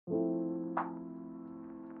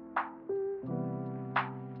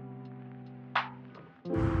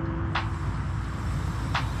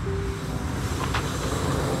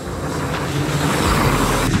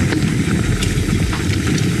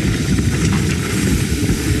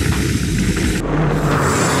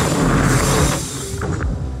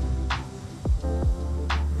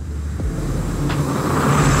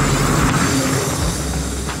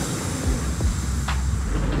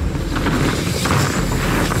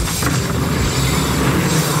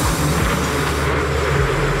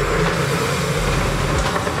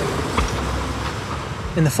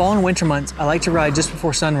In the fall and winter months, I like to ride just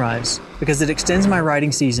before sunrise because it extends my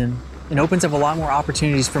riding season and opens up a lot more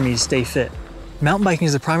opportunities for me to stay fit. Mountain biking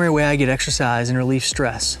is the primary way I get exercise and relieve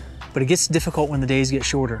stress, but it gets difficult when the days get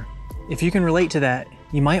shorter. If you can relate to that,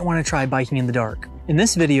 you might want to try biking in the dark. In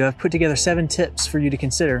this video, I've put together 7 tips for you to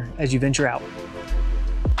consider as you venture out.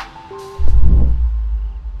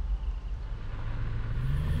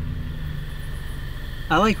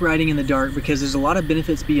 I like riding in the dark because there's a lot of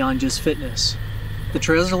benefits beyond just fitness. The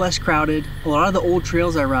trails are less crowded. A lot of the old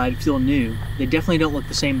trails I ride feel new. They definitely don't look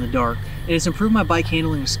the same in the dark. And it's improved my bike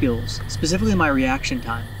handling skills, specifically my reaction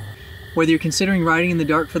time. Whether you're considering riding in the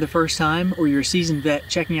dark for the first time or you're a seasoned vet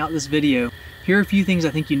checking out this video, here are a few things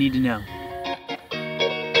I think you need to know.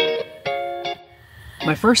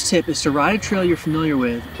 My first tip is to ride a trail you're familiar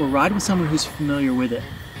with or ride with someone who's familiar with it.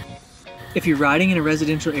 If you're riding in a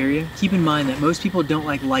residential area, keep in mind that most people don't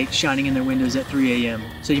like light shining in their windows at 3 a.m.,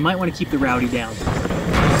 so you might want to keep the rowdy down.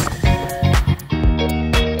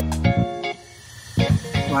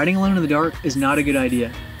 Riding alone in the dark is not a good idea.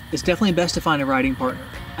 It's definitely best to find a riding partner,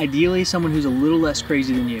 ideally someone who's a little less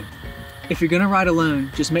crazy than you. If you're going to ride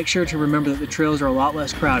alone, just make sure to remember that the trails are a lot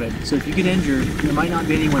less crowded, so if you get injured, there might not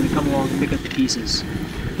be anyone to come along and pick up the pieces.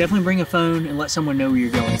 Definitely bring a phone and let someone know where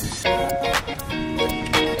you're going.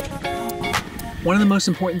 One of the most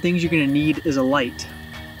important things you're going to need is a light,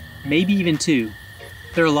 maybe even 2.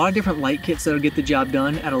 There are a lot of different light kits that'll get the job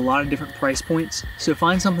done at a lot of different price points, so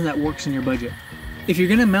find something that works in your budget. If you're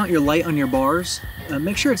going to mount your light on your bars,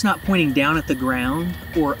 make sure it's not pointing down at the ground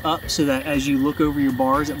or up so that as you look over your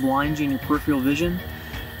bars it blinds you in your peripheral vision.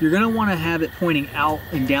 You're going to want to have it pointing out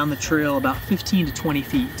and down the trail about 15 to 20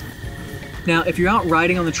 feet. Now, if you're out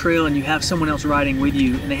riding on the trail and you have someone else riding with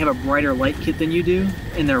you and they have a brighter light kit than you do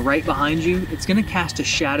and they're right behind you, it's going to cast a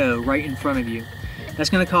shadow right in front of you. That's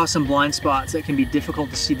going to cause some blind spots that can be difficult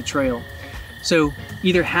to see the trail. So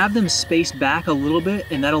either have them spaced back a little bit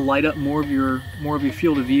and that'll light up more of your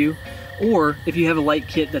field of view, or if you have a light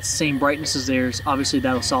kit that's the same brightness as theirs, obviously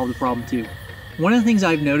that'll solve the problem too. One of the things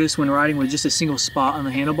I've noticed when riding with just a single spot on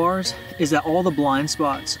the handlebars is that all the blind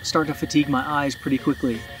spots start to fatigue my eyes pretty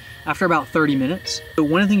quickly after about 30 minutes. So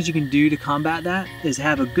one of the things you can do to combat that is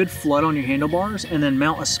have a good flood on your handlebars and then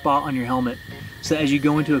mount a spot on your helmet so that as you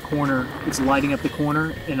go into a corner, it's lighting up the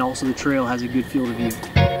corner and also the trail has a good field of view.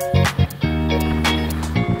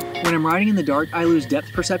 When I'm riding in the dark, I lose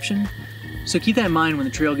depth perception, so keep that in mind when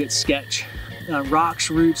the trail gets sketch.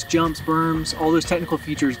 Rocks, roots, jumps, berms, all those technical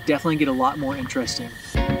features definitely get a lot more interesting.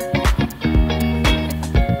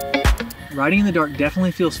 Riding in the dark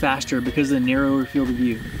definitely feels faster because of the narrower field of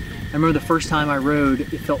view. I remember the first time I rode,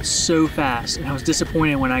 it felt so fast, and I was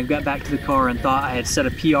disappointed when I got back to the car and thought I had set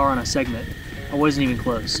a PR on a segment. I wasn't even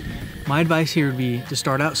close. My advice here would be to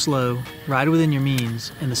start out slow, ride within your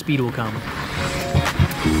means, and the speed will come.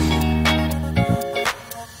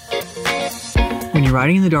 When you're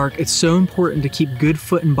riding in the dark, it's so important to keep good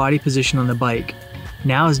foot and body position on the bike.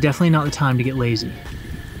 Now is definitely not the time to get lazy.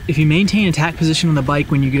 If you maintain a tack position on the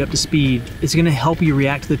bike when you get up to speed, it's going to help you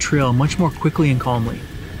react to the trail much more quickly and calmly.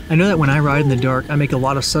 I know that when I ride in the dark, I make a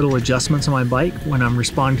lot of subtle adjustments on my bike when I'm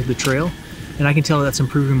responding to the trail, and I can tell that's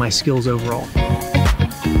improving my skills overall.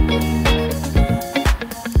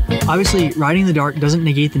 Obviously, riding in the dark doesn't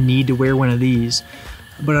negate the need to wear one of these,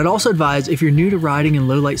 but I'd also advise if you're new to riding in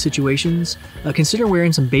low light situations, consider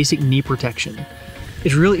wearing some basic knee protection.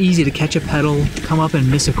 It's really easy to catch a pedal, come up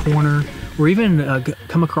and miss a corner, or even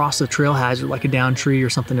come across a trail hazard like a downed tree or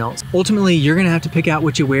something else. Ultimately, you're going to have to pick out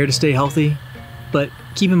what you wear to stay healthy, but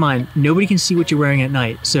keep in mind, nobody can see what you're wearing at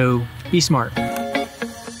night, so be smart.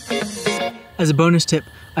 As a bonus tip,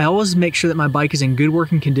 I always make sure that my bike is in good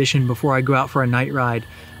working condition before I go out for a night ride.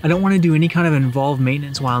 I don't want to do any kind of involved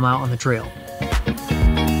maintenance while I'm out on the trail.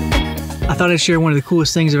 I thought I'd share one of the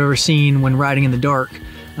coolest things I've ever seen when riding in the dark.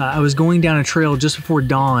 I was going down a trail just before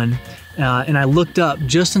dawn, and I looked up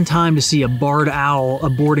just in time to see a barred owl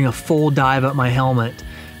aborting a full dive up my helmet,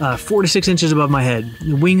 4 to 6 inches above my head.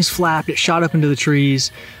 The wings flapped, it shot up into the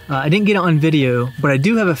trees. I didn't get it on video, but I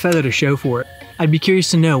do have a feather to show for it. I'd be curious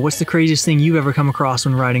to know what's the craziest thing you've ever come across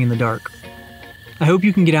when riding in the dark. I hope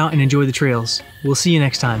you can get out and enjoy the trails. We'll see you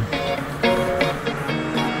next time.